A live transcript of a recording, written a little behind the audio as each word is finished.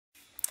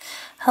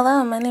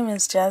Hello, my name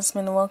is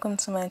Jasmine. Welcome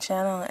to my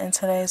channel. In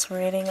today's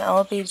reading, I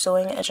will be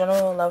doing a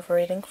general love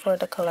reading for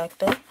the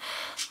collective.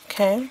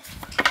 Okay.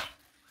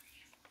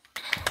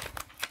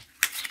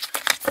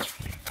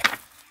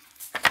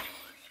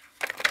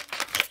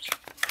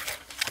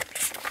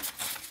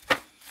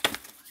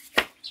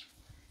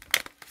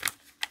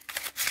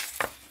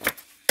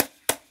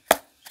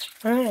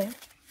 Alright.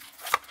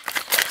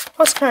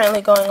 What's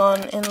currently going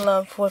on in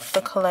love with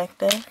the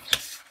collective?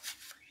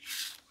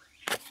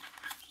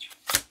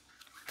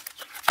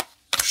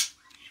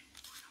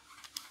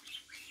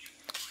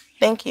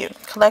 Thank you.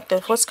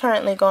 Collective, what's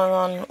currently going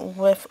on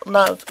with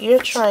love?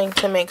 You're trying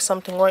to make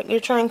something work. You're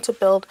trying to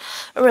build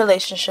a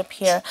relationship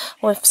here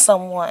with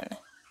someone.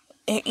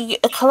 A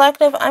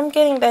collective, I'm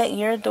getting that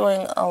you're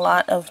doing a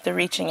lot of the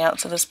reaching out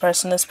to this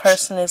person. This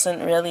person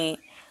isn't really,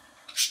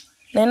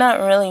 they're not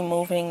really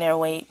moving their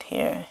weight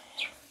here.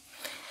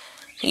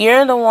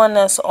 You're the one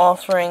that's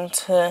offering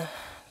to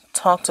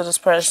talk to this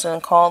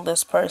person, call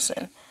this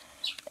person.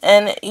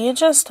 And you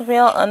just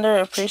feel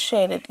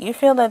underappreciated. You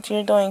feel that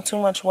you're doing too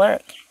much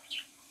work.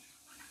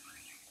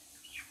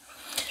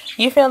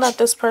 You feel that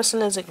this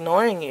person is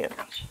ignoring you.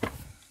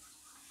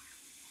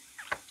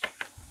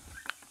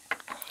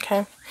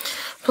 Okay.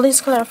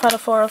 Please clarify the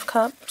Four of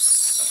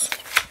Cups.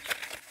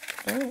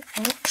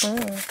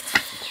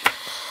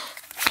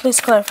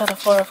 Please clarify the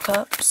Four of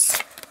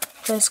Cups.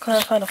 Please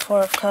clarify the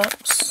Four of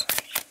Cups.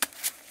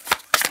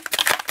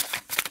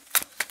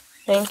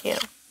 Thank you.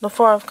 The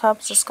Four of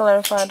Cups is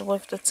clarified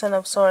with the Ten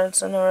of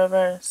Swords in the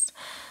reverse.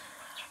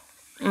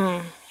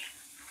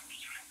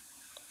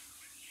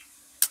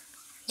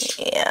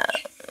 Yeah.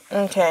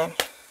 Okay.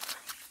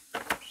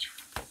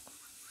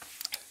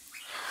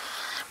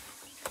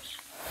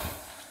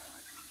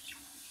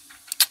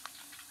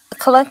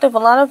 Collective, a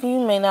lot of you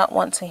may not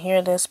want to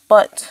hear this,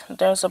 but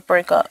there's a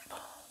breakup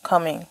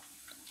coming.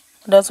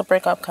 There's a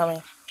breakup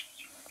coming.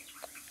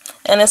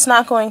 And it's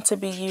not going to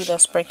be you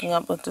that's breaking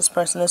up with this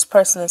person. This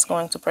person is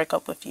going to break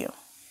up with you.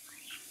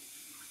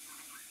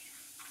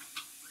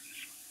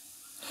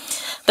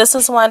 This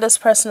is why this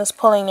person is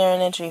pulling their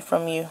energy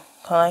from you,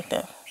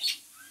 collective.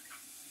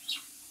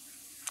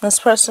 This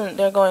person,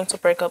 they're going to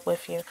break up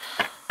with you.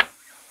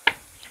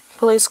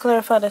 Please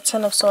clarify the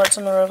Ten of Swords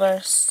in the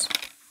reverse.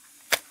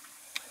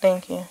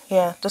 Thank you.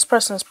 Yeah, this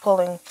person is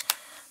pulling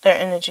their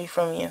energy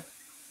from you.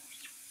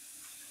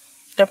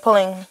 They're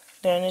pulling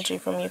their energy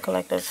from you,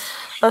 collective.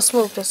 Let's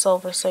move this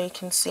over so you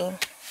can see.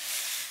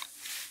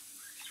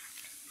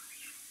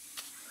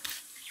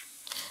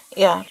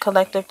 Yeah,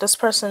 collective, this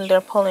person,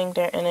 they're pulling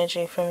their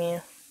energy from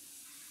you.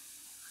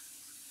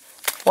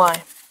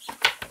 Why?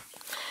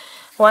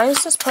 Why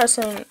is this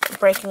person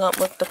breaking up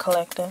with the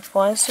collective?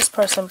 Why is this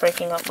person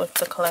breaking up with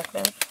the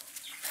collective?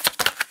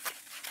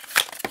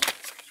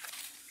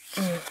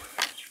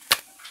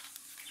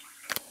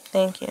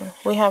 Thank you.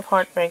 We have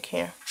heartbreak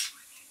here.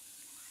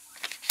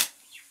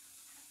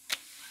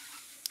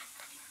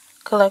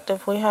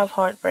 Collective, we have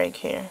heartbreak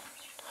here.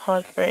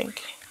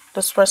 Heartbreak.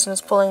 This person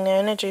is pulling their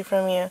energy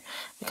from you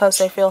because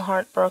they feel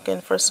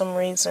heartbroken for some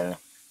reason.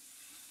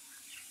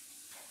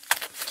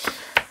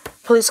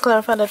 Please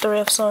clarify the Three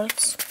of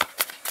Swords.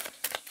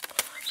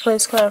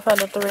 Please clarify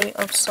the Three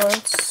of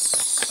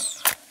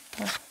Swords.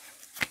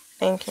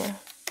 Thank you.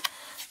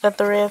 The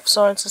Three of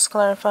Swords is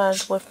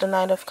clarified with the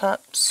Knight of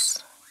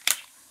Cups.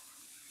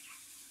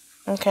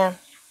 Okay.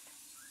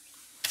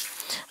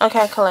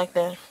 Okay,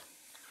 collective.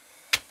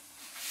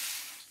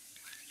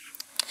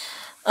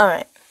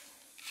 Alright.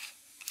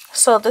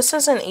 So this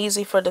isn't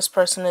easy for this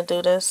person to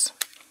do this.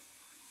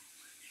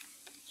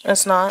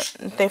 It's not.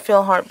 They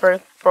feel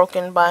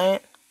heartbroken by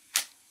it.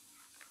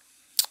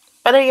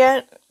 Better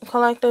yet,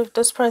 collective,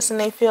 this person,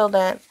 they feel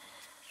that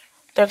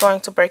they're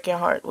going to break your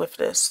heart with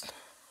this.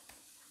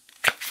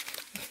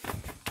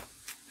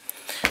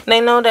 They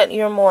know that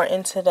you're more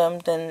into them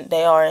than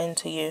they are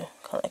into you,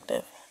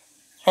 collective.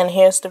 And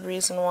here's the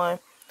reason why.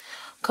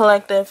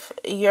 Collective,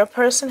 your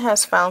person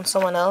has found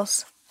someone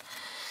else.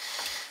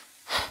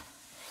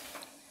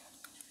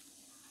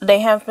 They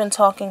have been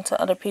talking to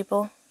other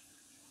people.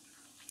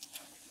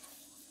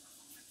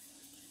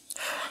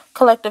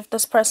 Collective,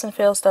 this person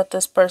feels that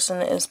this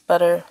person is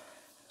better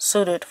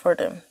suited for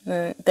them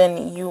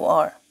than you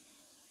are.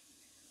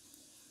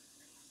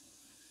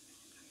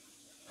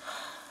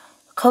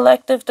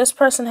 Collective, this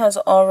person has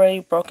already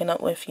broken up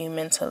with you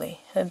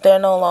mentally. They're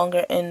no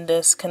longer in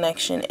this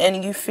connection,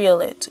 and you feel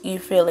it. You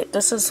feel it.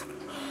 This is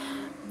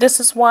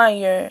why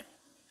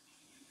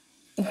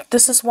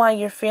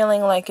you're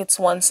feeling like it's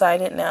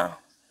one-sided now.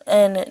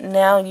 And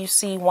now you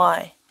see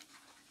why.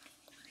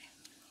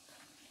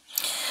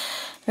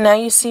 Now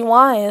you see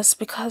why. It's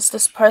because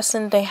this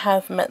person, they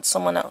have met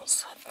someone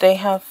else. They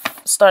have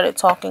started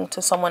talking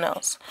to someone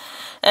else.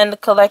 And the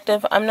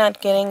collective, I'm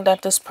not getting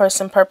that this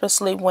person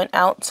purposely went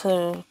out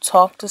to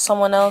talk to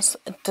someone else.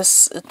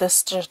 This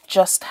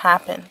just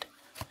happened.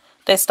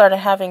 They started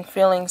having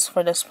feelings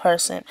for this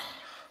person.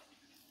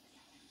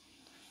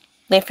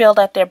 They feel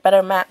that they're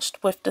better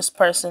matched with this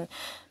person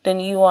than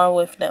you are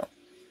with them.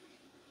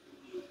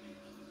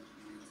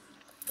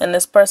 And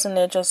this person,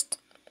 they're just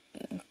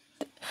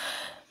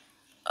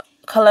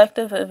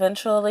Collective,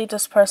 eventually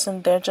this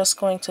person, they're just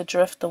going to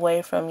drift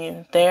away from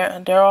you.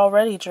 They're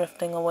already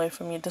drifting away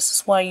from you. This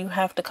is why you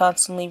have to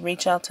constantly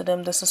reach out to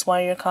them. This is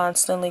why you're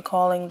constantly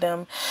calling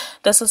them.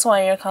 This is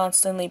why you're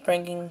constantly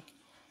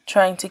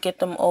trying to get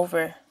them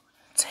over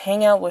to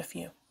hang out with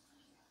you.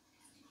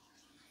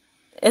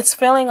 It's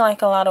feeling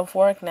like a lot of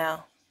work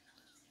now.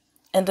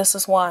 And this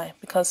is why,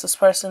 because this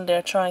person,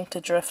 they're trying to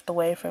drift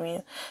away from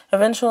you.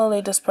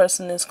 Eventually this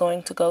person is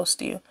going to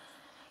ghost you.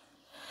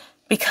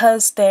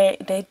 Because they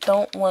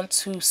don't want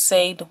to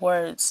say the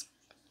words,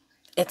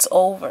 it's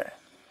over.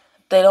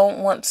 They don't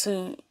want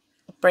to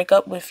break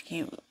up with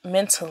you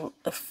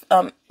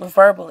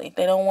verbally.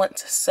 They don't want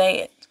to say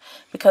it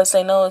because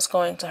they know it's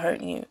going to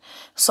hurt you.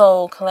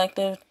 So,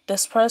 collective,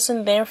 this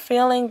person, they're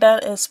feeling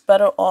that it's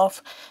better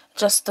off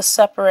just to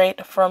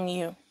separate from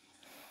you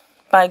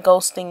by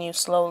ghosting you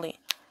slowly.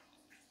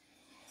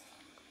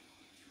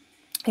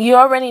 You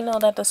already know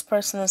that this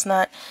person is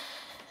not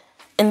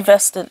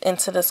invested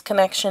into this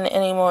connection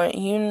anymore.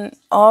 You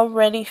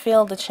already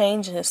feel the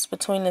changes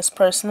between this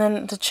person,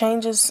 and the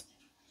changes,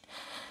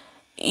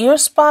 you're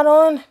spot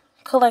on,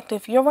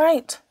 collective. You're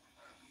right.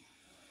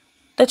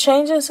 The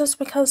changes is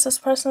because this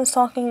person is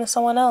talking to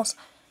someone else.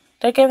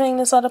 They're giving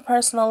this other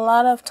person a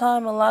lot of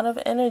time, a lot of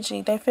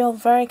energy. They feel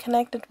very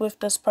connected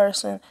with this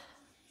person.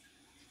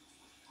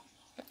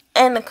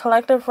 And the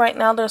collective, right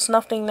now, there's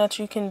nothing that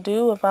you can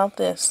do about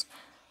this.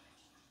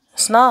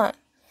 It's not.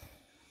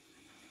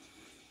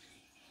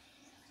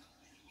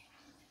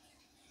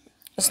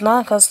 It's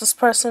not, because this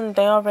person,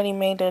 they already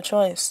made their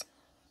choice.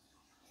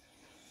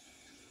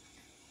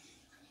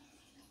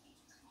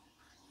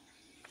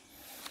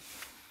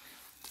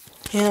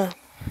 Yeah.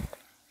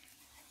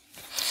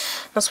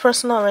 This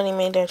person already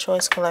made their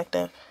choice,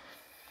 collective.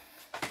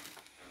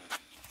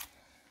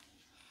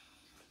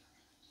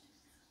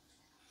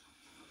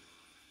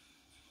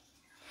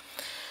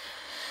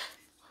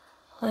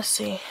 Let's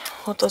see.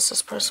 What does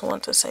this person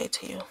want to say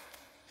to you?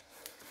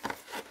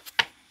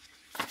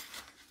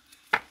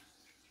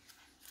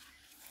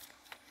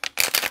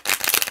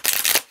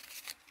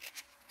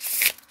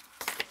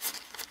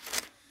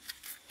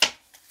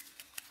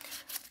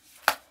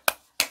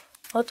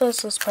 What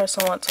does this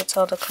person want to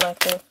tell the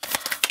collective?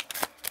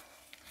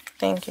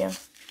 Thank you.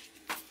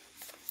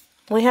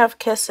 We have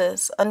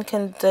kisses,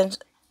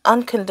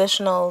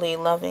 unconditionally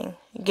loving,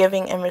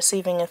 giving and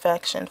receiving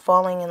affection,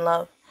 falling in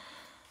love.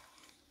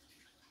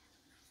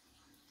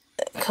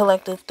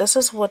 Collective, this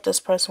is what this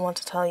person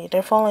wants to tell you.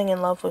 They're falling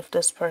in love with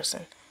this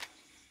person.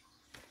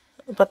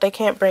 But they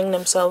can't bring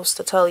themselves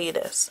to tell you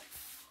this.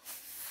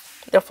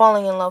 They're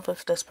falling in love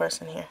with this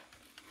person here.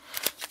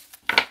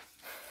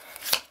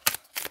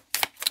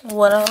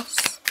 What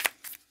else?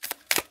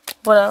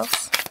 What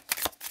else?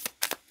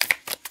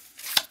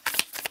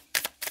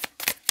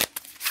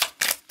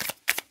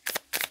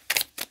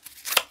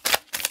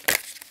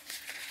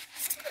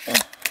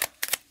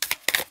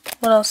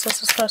 What else does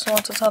this person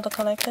want to tell the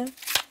collective?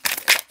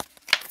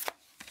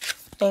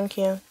 Thank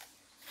you.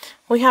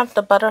 We have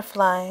the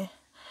butterfly.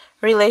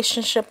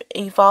 Relationship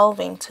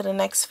evolving to the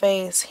next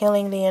phase.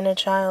 Healing the inner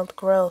child.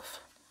 Growth.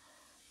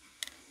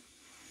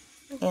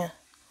 Yeah.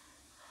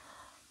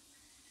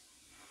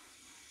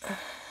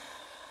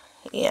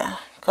 Yeah,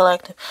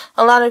 collective.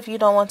 A lot of you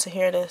don't want to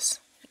hear this.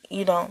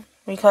 You don't.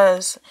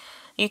 Because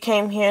you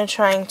came here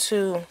trying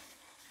to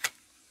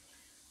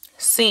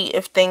see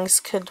if things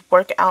could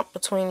work out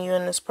between you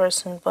and this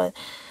person. But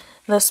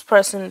this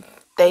person,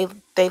 they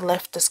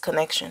left this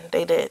connection.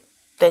 They did.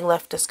 They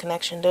left this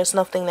connection. There's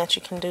nothing that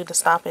you can do to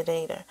stop it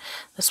either.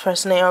 This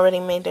person, they already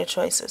made their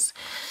choices.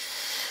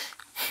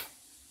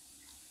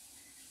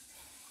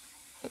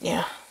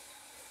 Yeah.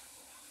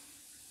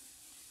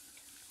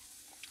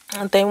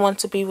 They want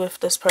to be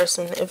with this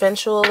person.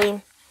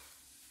 Eventually,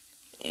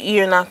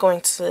 you're not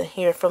going to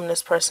hear from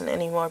this person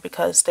anymore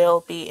because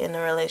they'll be in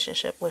a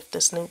relationship with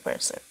this new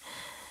person.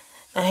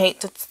 I hate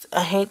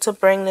to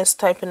bring this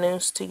type of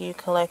news to you,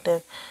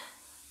 collective,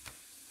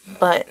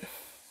 but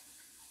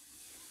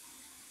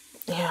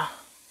yeah,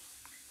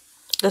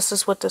 this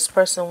is what this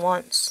person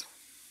wants.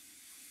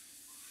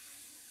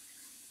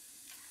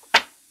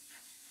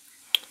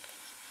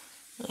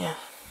 Yeah.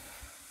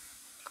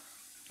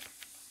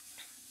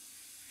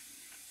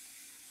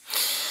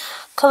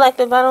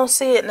 Collective, I don't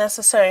see it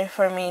necessary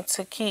for me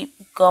to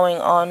keep going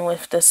on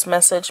with this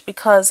message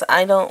because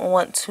I don't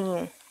want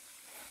to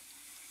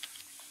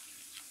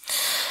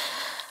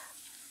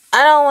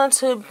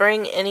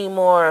bring any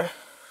more,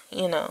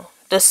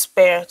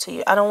 despair to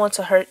you. I don't want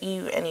to hurt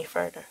you any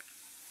further.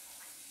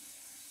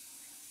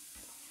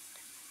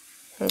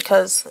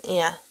 Because,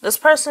 yeah, this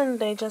person,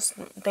 they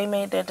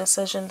made their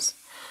decisions.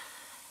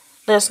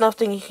 There's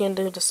nothing you can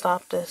do to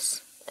stop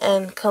this.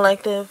 And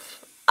collective,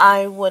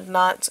 I would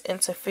not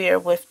interfere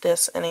with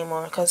this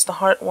anymore because the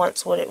heart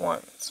wants what it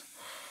wants.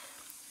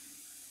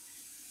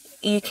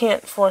 You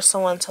can't force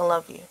someone to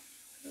love you.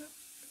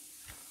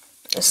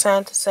 It's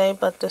sad to say,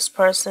 but this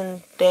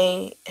person,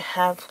 they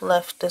have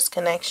left this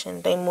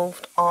connection. They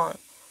moved on.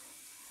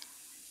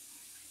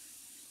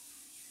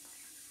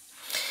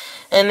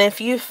 And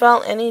if you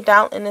felt any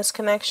doubt in this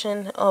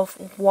connection of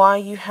why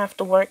you have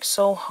to work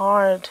so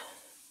hard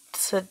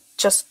to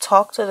just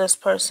talk to this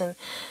person,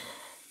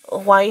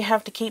 why you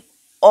have to keep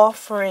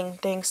offering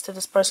things to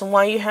this person,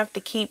 why you have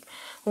to keep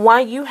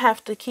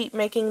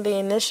making the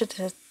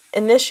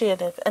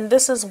initiative, and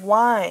this is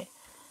why,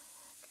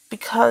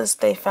 because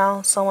they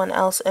found someone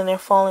else and they're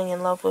falling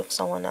in love with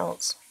someone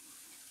else.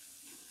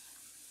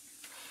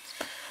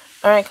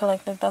 Alright,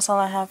 collective, that's all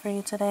I have for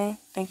you today.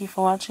 Thank you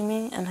for watching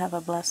me, and have a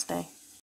blessed day.